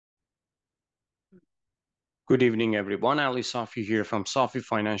Good evening, everyone. Ali Safi here from Safi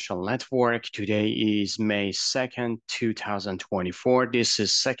Financial Network. Today is May 2nd, 2024. This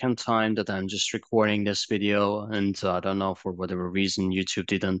is second time that I'm just recording this video, and I don't know, for whatever reason YouTube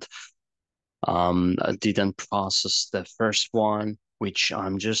didn't process the first one, which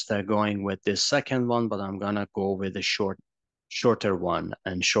I'm just going with the second one, but I'm gonna go with the shorter one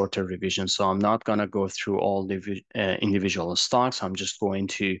and shorter revision. So I'm not gonna go through all the individual stocks. I'm just going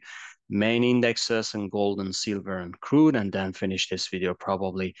to main indexes and gold and silver and crude, and then finish this video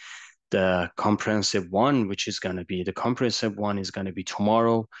probably the comprehensive one, which is going to be the comprehensive one is going to be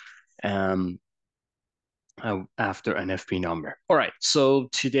tomorrow, um, after an FP number. All right, so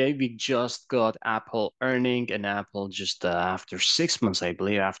today we just got Apple earning, and Apple just after 6 months, I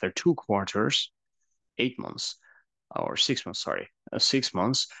believe, after 2 quarters, 8 months, or 6 months, sorry, 6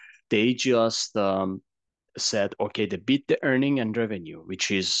 months, they just said, okay, they beat the earning and revenue, which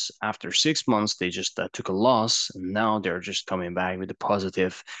is after 6 months, they just took a loss. And now they're just coming back with a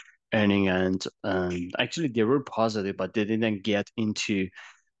positive earning. And actually, they were positive, but they didn't get into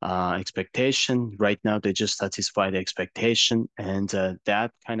expectation. Right now, they just satisfy the expectation. And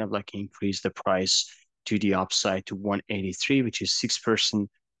that kind of like increased the price to the upside to 183, which is 6%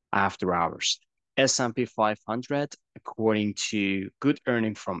 after hours. S&P 500, according to good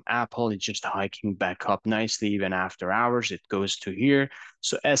earning from Apple, it's just hiking back up nicely even after hours. It goes to here.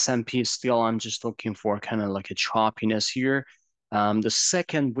 So S&P still, I'm just looking for kind of like a choppiness here. The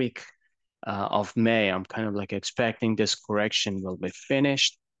second week of May, I'm kind of like expecting this correction will be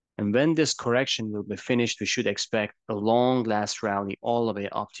finished. And when this correction will be finished, we should expect a long last rally all the way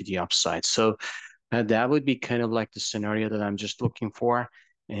up to the upside. So that would be kind of like the scenario that I'm just looking for.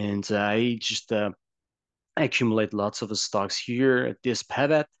 And I just accumulate lots of stocks here at this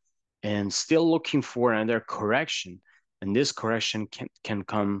pivot and still looking for another correction. And this correction can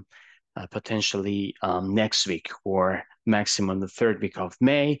come potentially next week or maximum the third week of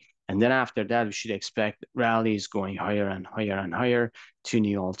May. And then after that, we should expect rallies going higher and higher and higher to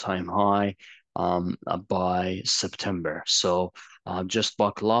new all-time high by September. So just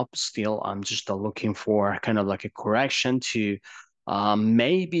buckle up. Still, I'm just looking for kind of like a correction to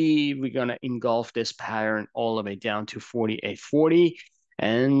maybe we're gonna engulf this pattern all the way down to 48.40.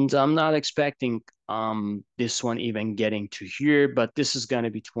 And I'm not expecting this one even getting to here, but this is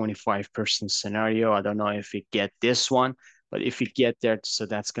gonna be 25% scenario. I don't know if we get this one, but if we get there, so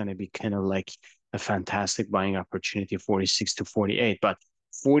that's gonna be kind of like a fantastic buying opportunity, 46 to 48. But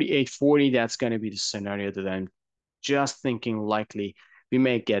 48.40, that's gonna be the scenario that I'm just thinking likely we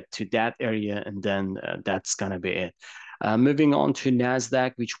may get to that area, and then that's gonna be it. Moving on to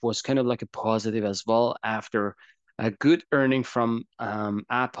Nasdaq, which was kind of like a positive as well after a good earning from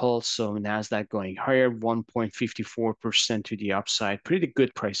Apple. So Nasdaq going higher, 1.54% to the upside. Pretty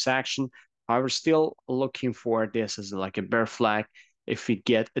good price action. However, still looking for this as like a bear flag. If we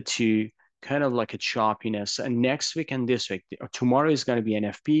get to kind of like a choppiness, and next week and this week, tomorrow is going to be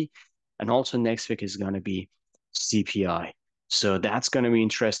NFP, and also next week is going to be CPI. So that's going to be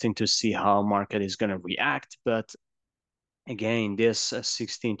interesting to see how market is going to react. But again, this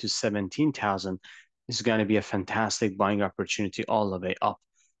 16 to 17,000 is going to be a fantastic buying opportunity all the way up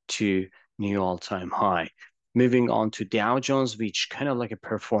to new all-time high. Moving on to Dow Jones, which kind of like a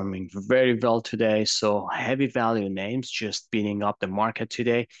performing very well today. So heavy value names just beating up the market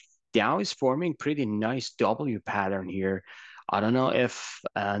today. Dow is forming pretty nice W pattern here. I don't know if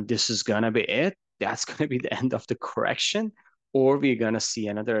this is going to be it. That's going to be the end of the correction, or we're going to see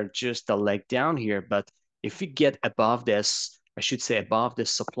another just a leg down here. But if we get above this, I should say above the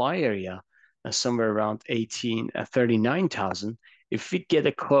supply area, somewhere around 39,000, if we get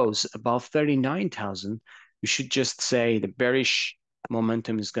a close above 39,000, we should just say the bearish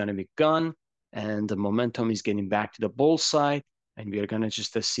momentum is going to be gone, and the momentum is getting back to the bull side, and we are going to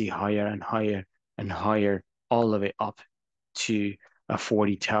just see higher and higher and higher all the way up to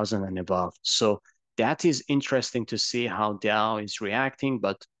 40,000 and above. So that is interesting to see how Dow is reacting,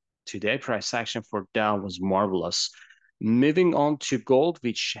 but today price action for Dow was marvelous. Moving on to gold,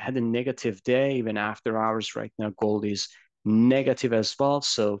 which had a negative day even after hours. Right now, gold is negative as well.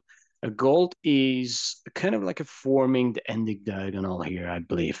 So gold is kind of like a forming the ending diagonal here, I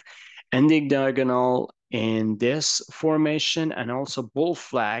believe. Ending diagonal in this formation, and also bull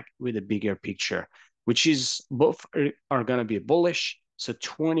flag with a bigger picture, which is both are going to be bullish. So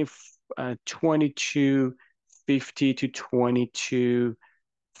 22.50 to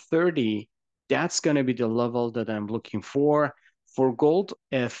 22.30, that's going to be the level that I'm looking for gold.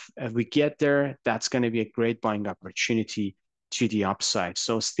 If we get there, that's going to be a great buying opportunity to the upside.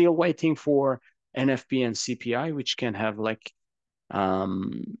 So still waiting for NFP and CPI, which can have like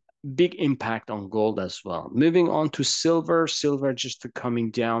big impact on gold as well. Moving on to silver, silver just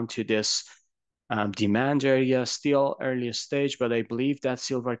coming down to this demand area, still early stage, but I believe that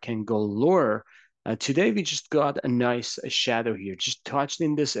silver can go lower. Today we just got a nice shadow here, just touched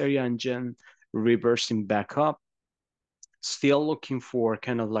in this area and then reversing back up. Still looking for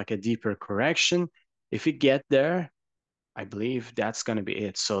kind of like a deeper correction. If we get there, I believe that's going to be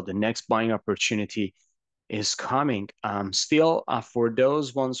it. So the next buying opportunity is coming. Still, for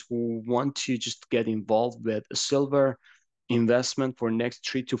those ones who want to just get involved with a silver investment for next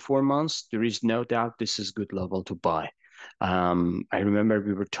 3 to 4 months, there is no doubt this is good level to buy. I remember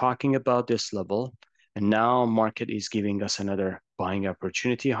we were talking about this level, and now market is giving us another buying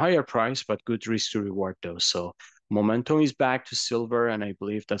opportunity, higher price, but good risk to reward though. So momentum is back to silver, and I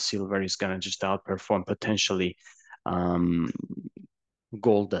believe that silver is going to just outperform potentially um,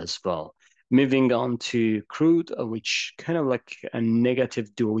 gold as well. Moving on to crude, which kind of like a negative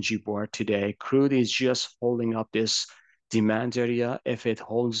doji bar today. Crude is just holding up this demand area. If it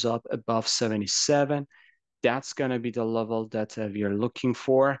holds up above 77, that's going to be the level that we are looking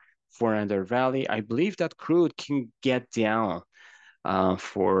for another rally. I believe that crude can get down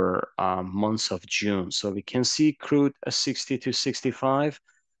for months of June. So we can see crude 60 to 65.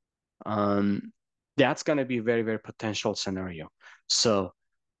 Um, that's going to be a very, very potential scenario. So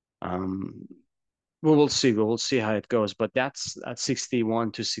um, we will see. We will see how it goes. But that's at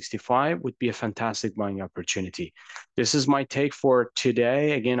 61 to 65 would be a fantastic buying opportunity. This is my take for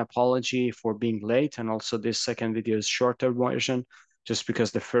today. Again, apology for being late. And also this second video is shorter version, just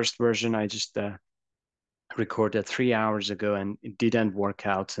because the first version I just recorded 3 hours ago and it didn't work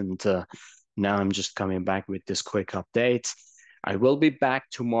out. And now I'm just coming back with this quick update. I will be back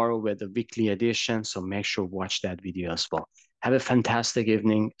tomorrow with a weekly edition, so make sure to watch that video as well. Have a fantastic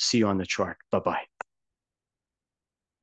evening. See you on the chart. Bye-bye.